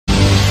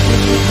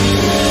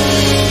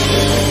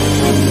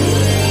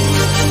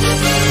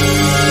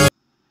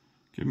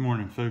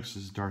folks,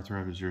 this is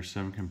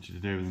DarthRabbit07 coming to you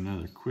today with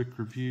another quick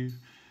review.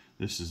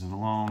 This is a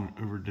long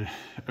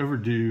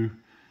overdue,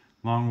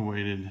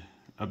 long-awaited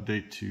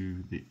update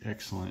to the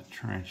excellent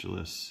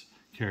Tarantulas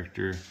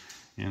character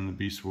in the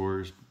Beast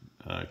Wars.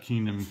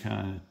 Kingdom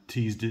kind of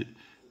teased it.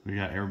 We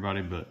got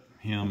everybody but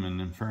him and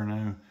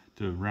Inferno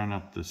to round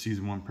out the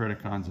Season 1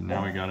 Predacons, and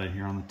now we got it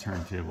here on the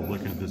turntable.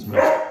 Look at this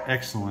most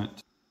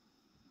excellent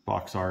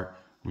box art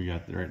we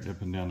got right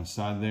up and down the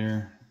side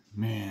there.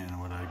 Man,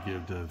 what I'd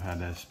give to have had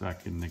that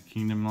back in the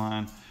Kingdom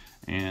line.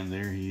 And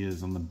there he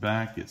is on the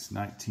back. It's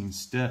 19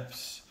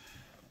 steps.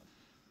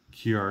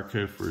 QR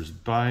code for his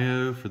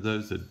bio for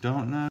those that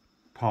don't know.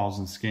 Pause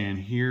and scan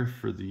here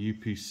for the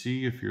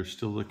UPC if you're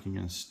still looking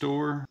in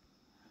store.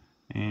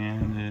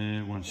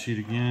 And one sheet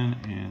again.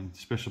 And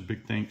special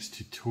big thanks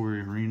to Toy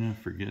Arena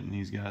for getting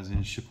these guys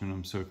in, shipping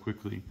them so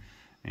quickly.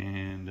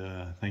 And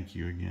thank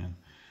you again.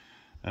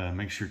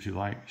 Make sure to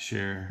like,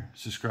 share,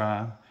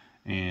 subscribe.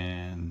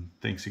 And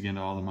thanks again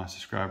to all of my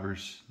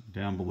subscribers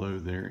down below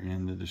there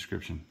in the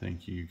description.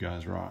 Thank you, you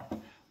guys rock.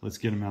 Let's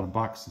get him out of the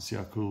box and see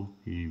how cool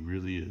he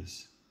really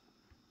is.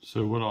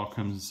 So what all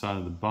comes inside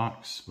of the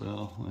box?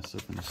 Well, let's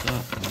open this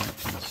up.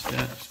 19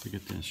 steps. We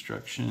get the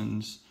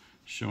instructions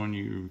showing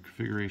you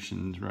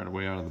configurations right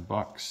away out of the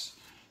box.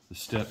 The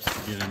steps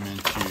to get him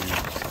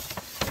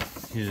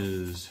into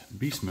his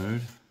beast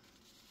mode.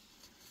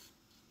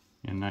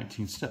 And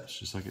 19 steps,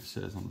 just like it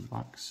says on the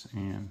box,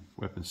 and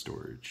weapon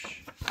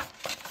storage.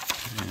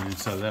 And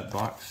inside of that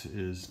box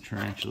is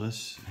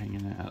Tarantulas.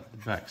 Hanging out the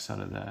back side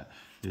of that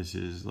is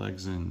his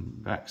legs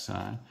and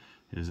backside.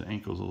 His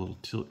ankle's a little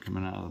tilt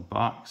coming out of the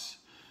box.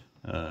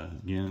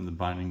 Again, the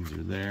bindings are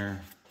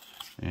there.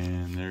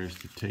 And there's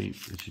the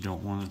tape that you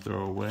don't want to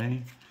throw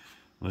away.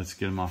 Let's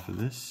get him off of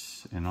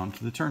this and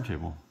onto the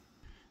turntable.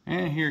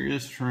 And here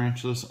is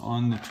Tarantulas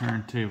on the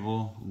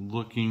turntable,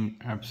 looking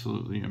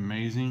absolutely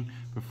amazing.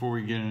 Before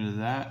we get into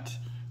that,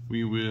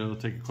 we will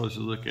take a closer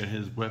look at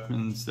his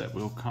weapons that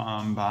will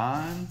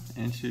combine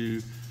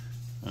into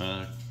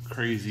a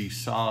crazy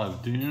saw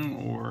of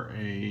doom or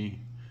a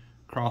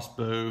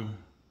crossbow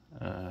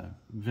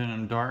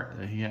venom dart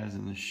that he has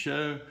in the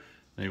show.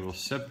 They will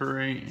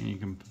separate and you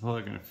can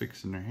plug and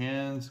affix in their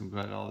hands. I'm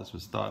glad all this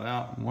was thought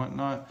out and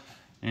whatnot.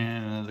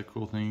 And another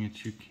cool thing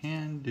that you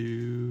can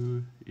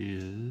do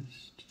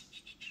is,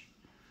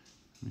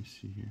 let me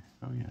see here,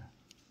 oh yeah.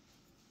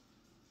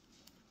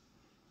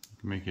 You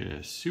can make it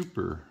a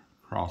super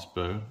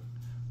crossbow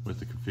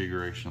with a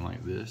configuration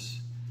like this,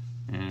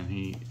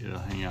 and it'll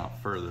hang out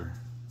further.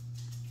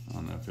 I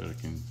don't know if I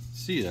can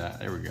see that,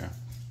 there we go.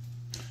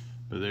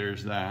 But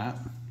there's that.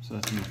 So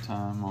that's enough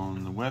time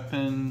on the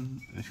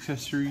weapon,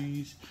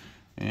 accessories,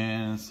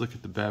 and let's look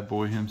at the bad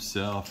boy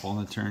himself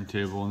on the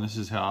turntable. And this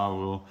is how I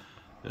will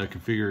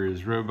configure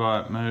his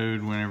robot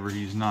mode whenever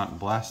he's not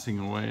blasting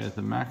away at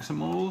the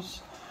maximals.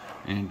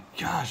 And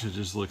gosh, it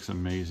just looks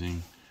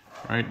amazing,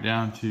 right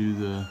down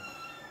to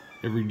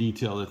every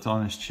detail that's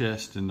on his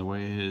chest and the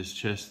way his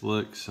chest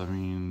looks. I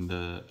mean,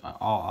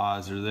 all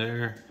eyes are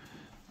there.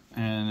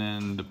 And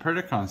then the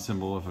Predacon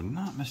symbol, if I'm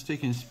not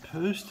mistaken, is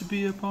supposed to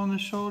be up on the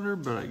shoulder,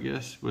 but I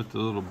guess with the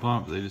little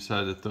bump they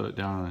decided to throw it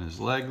down on his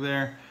leg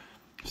there.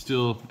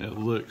 Still, it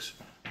looks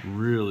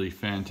really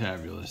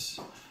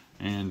fantabulous.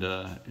 And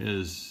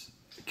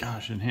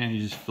gosh, in hand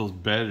he just feels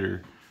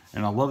better.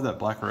 And I love that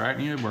black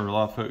arachnia where a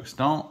lot of folks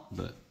don't,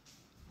 but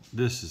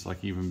this is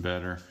like even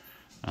better.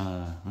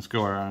 Let's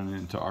go around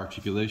into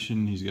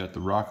articulation. He's got the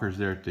rockers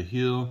there at the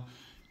heel.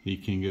 He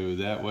can go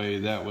that way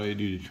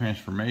due to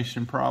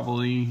transformation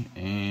probably.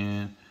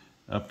 And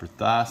upper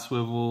thigh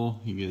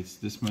swivel. He gets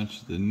this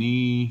much to the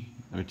knee,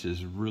 which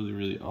is really,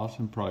 really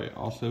awesome. Probably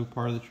also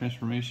part of the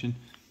transformation.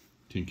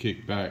 Can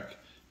kick back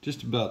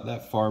just about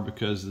that far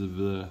because of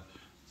the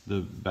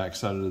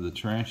backside of the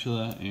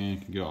tarantula,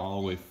 and can go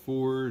all the way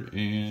forward,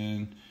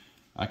 and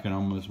I can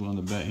almost willing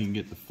to bet he can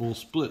get the full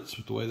splits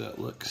with the way that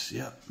looks.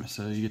 Yep,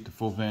 so you get the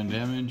full van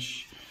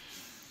damage.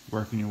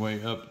 Working your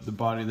way up the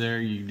body there,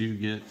 you do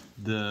get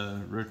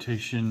the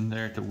rotation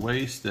there at the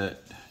waist.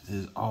 That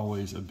is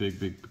always a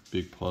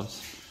big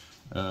plus.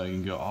 You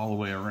can go all the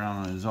way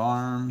around on his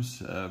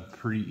arms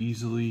pretty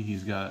easily.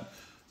 He's got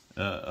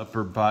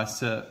upper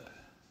bicep.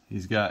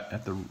 He's got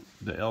at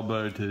the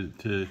elbow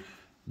to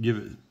give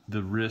it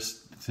the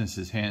wrist, since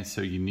his hand's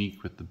so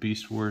unique with the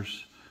Beast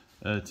Wars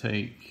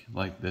take,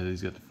 like that.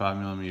 He's got the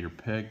 5mm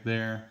peg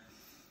there,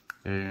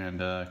 and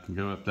can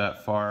go up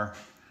that far,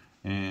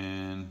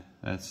 and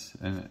that's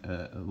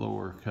a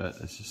lower cut.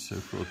 That's just so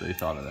cool that they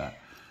thought of that.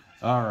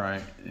 All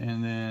right,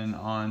 and then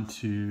on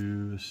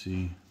to, let's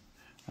see,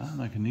 I don't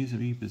know, can these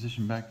be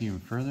positioned back even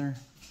further?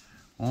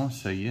 I want to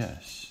say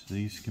yes,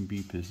 these can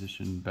be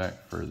positioned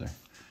back further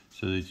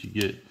so that you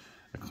get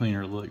a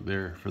cleaner look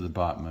there for the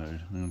bot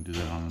mode. We're going to do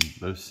that on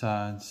both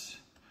sides.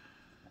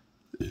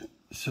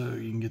 So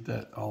you can get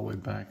that all the way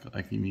back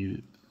like you need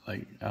it,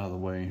 like out of the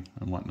way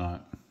and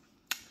whatnot.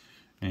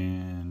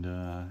 And,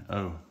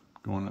 oh,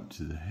 going up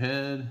to the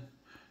head,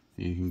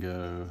 you can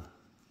go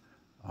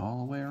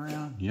all the way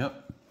around.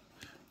 Yep.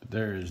 But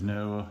there is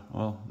no,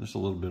 well, just a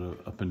little bit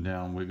of up and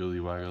down, wiggly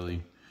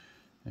waggly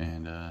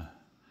And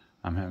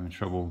I'm having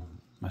trouble,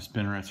 my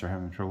spinnerets are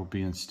having trouble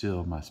being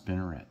still, my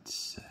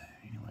spinnerets.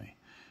 Anyway,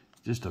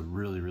 just a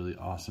really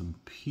awesome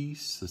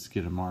piece. Let's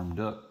get him armed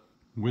up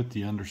with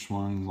the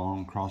underswung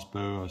long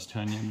crossbow I was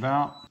telling you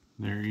about.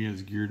 There he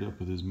is, geared up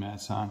with his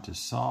mad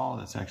scientist saw.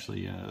 That's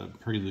actually a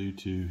prelude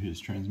to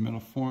his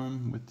transmetal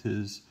form with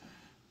his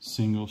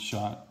single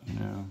shot, you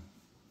know,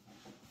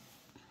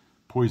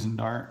 poison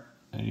dart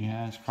that he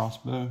has,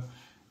 crossbow,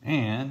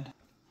 and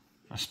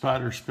a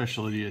spider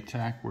specialty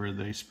attack where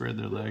they spread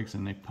their legs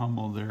and they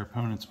pummel their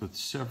opponents with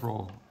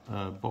several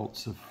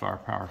bolts of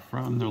firepower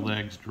from their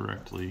legs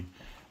directly.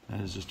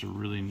 That is just a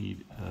really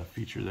neat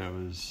feature that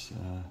was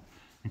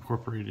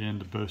incorporated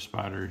into both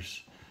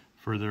spiders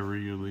for their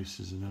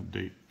re-releases and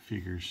update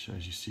figures,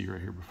 as you see right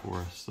here before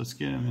us. Let's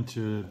get them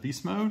into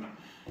beast mode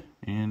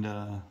and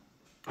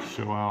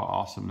show how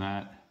awesome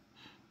that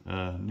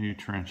new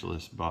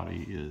Tarantulas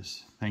body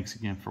is. Thanks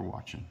again for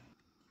watching.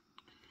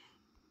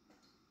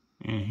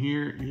 And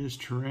here is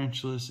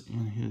Tarantulas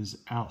in his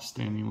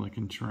outstanding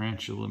looking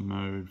tarantula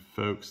mode.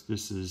 Folks,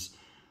 this is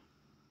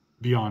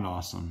beyond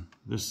awesome.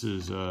 This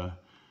is a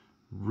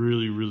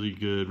really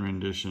good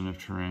rendition of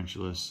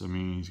Tarantulas. I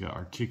mean, he's got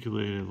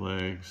articulated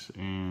legs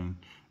and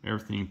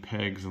everything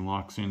pegs and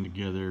locks in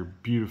together,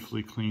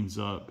 beautifully cleans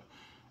up.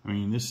 I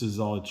mean, this is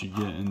all that you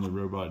get in the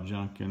robot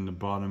junk in the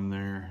bottom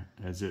there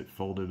as it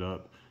folded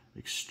up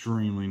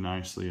extremely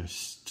nicely. I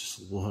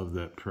just love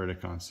that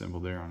Predacon symbol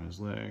there on his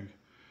leg.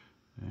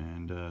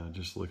 And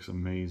just looks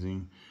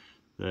amazing.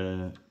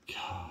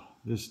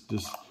 This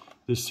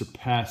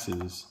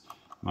surpasses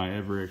my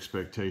ever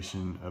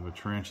expectation of a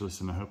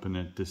Tarantulas, and I'm hoping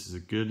that this is a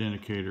good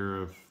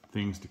indicator of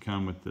things to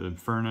come with the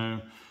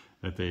Inferno,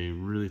 that they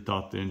really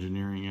thought the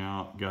engineering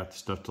out, got the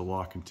stuff to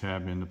lock and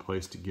tab into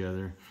place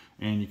together,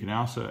 and you can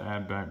also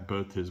add back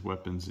both his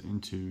weapons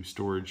into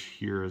storage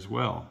here as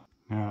well.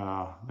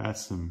 Now,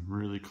 that's some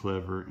really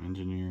clever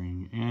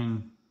engineering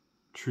and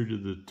true to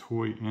the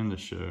toy and the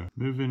show.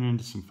 Moving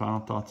into some final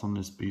thoughts on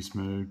this beast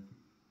mode.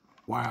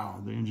 Wow,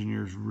 the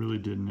engineers really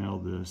did nail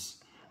this.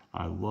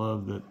 I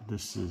love that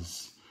this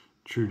is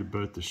true to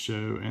both the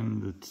show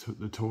and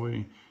the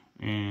toy,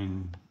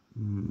 and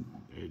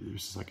it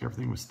was just like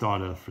everything was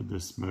thought of for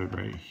this mode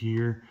right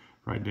here,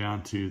 right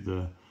down to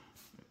the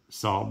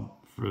saw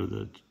for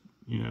the,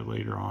 you know,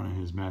 later on in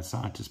his mad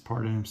scientist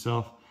part of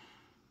himself.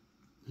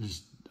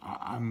 Just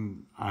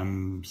I'm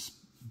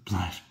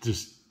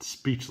just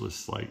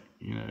speechless, like,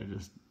 you know,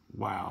 just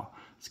wow.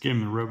 Let's get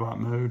him in robot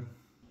mode.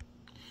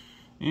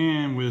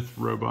 And with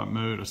robot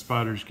mode, a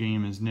Spiders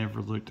game has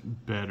never looked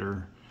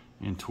better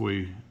in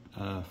toy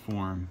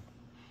form.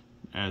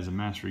 As a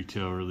mass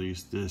retail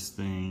release, this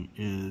thing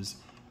is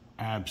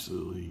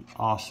absolutely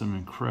awesome,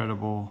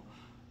 incredible.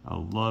 I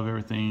love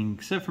everything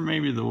except for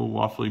maybe the little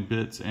waffly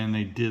bits, and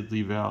they did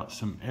leave out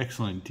some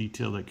excellent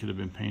detail that could have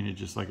been painted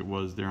just like it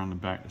was there on the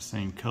back, the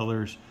same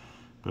colors.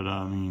 But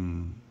I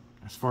mean,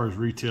 as far as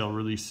retail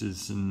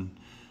releases and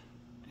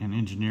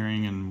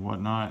engineering and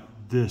whatnot,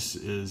 this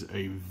is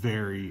a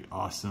very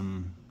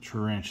awesome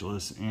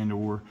Tarantulas, and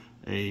or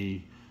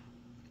a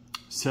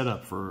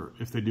setup for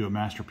if they do a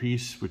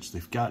masterpiece, which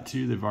they've got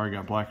to. They've already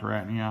got Black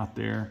Arachne out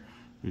there.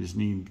 They just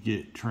need to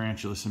get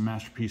Tarantulas in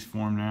masterpiece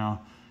form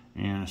now,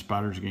 and a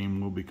Spiders game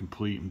will be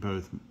complete in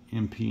both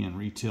MP and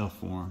retail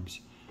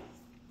forms.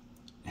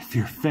 If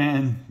you're a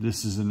fan,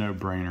 this is a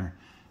no-brainer.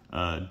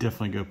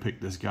 Definitely go pick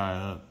this guy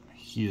up.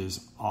 He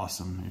is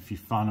awesome. If you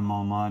find him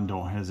online,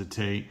 don't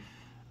hesitate.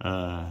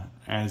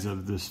 As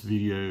of this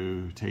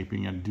video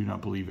taping, I do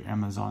not believe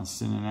Amazon's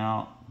sending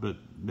out, but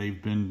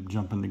they've been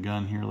jumping the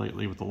gun here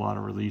lately with a lot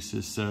of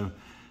releases, so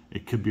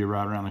it could be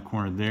right around the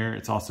corner there.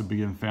 It's also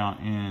being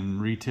found in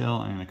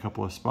retail and a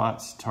couple of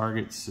spots.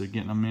 Target's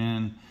getting them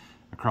in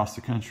across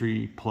the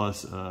country,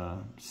 plus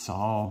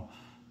saw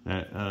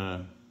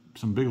that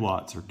some big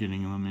lots are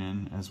getting them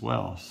in as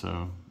well.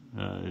 So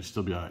it'll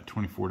still be like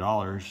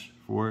 $24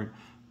 for it,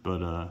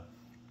 but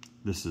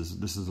this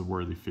is a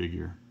worthy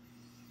figure.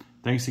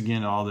 Thanks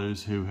again to all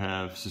those who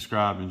have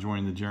subscribed and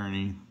joined the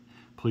journey.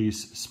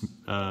 Please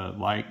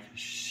like,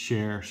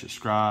 share,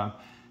 subscribe.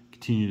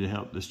 Continue to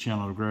help this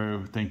channel to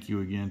grow. Thank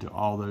you again to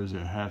all those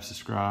that have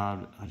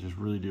subscribed. I just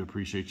really do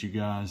appreciate you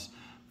guys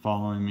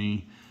following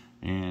me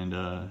and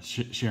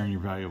sharing your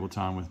valuable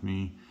time with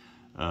me.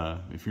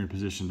 If you're in a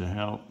position to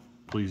help,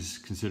 please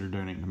consider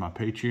donating to my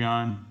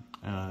Patreon.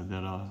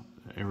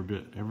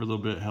 Every little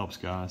bit helps,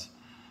 guys.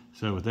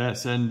 So with that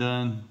said and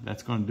done,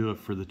 that's going to do it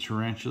for the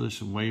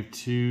Tarantulas in Wave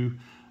 2.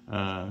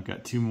 I've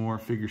got 2 more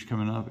figures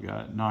coming up. I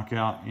got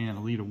Knockout and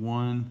Elita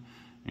 1,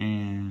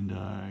 and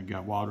I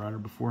got Wild Rider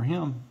before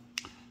him.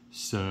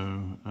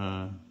 So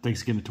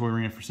thanks again to Toy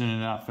Arena for sending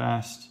it out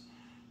fast.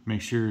 Make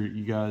sure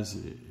you guys,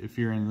 if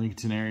you're in the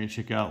Lincoln area,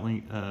 check out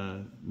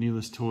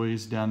Neela's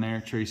Toys down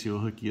there. Tracy will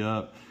hook you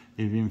up.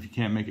 Even if you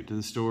can't make it to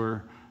the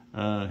store,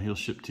 he'll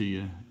ship to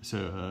you.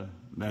 So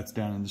that's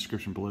down in the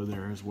description below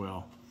there as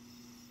well.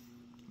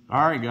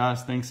 All right,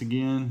 guys, thanks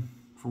again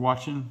for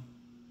watching.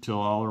 Till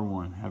all are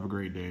one. Have a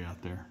great day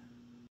out there.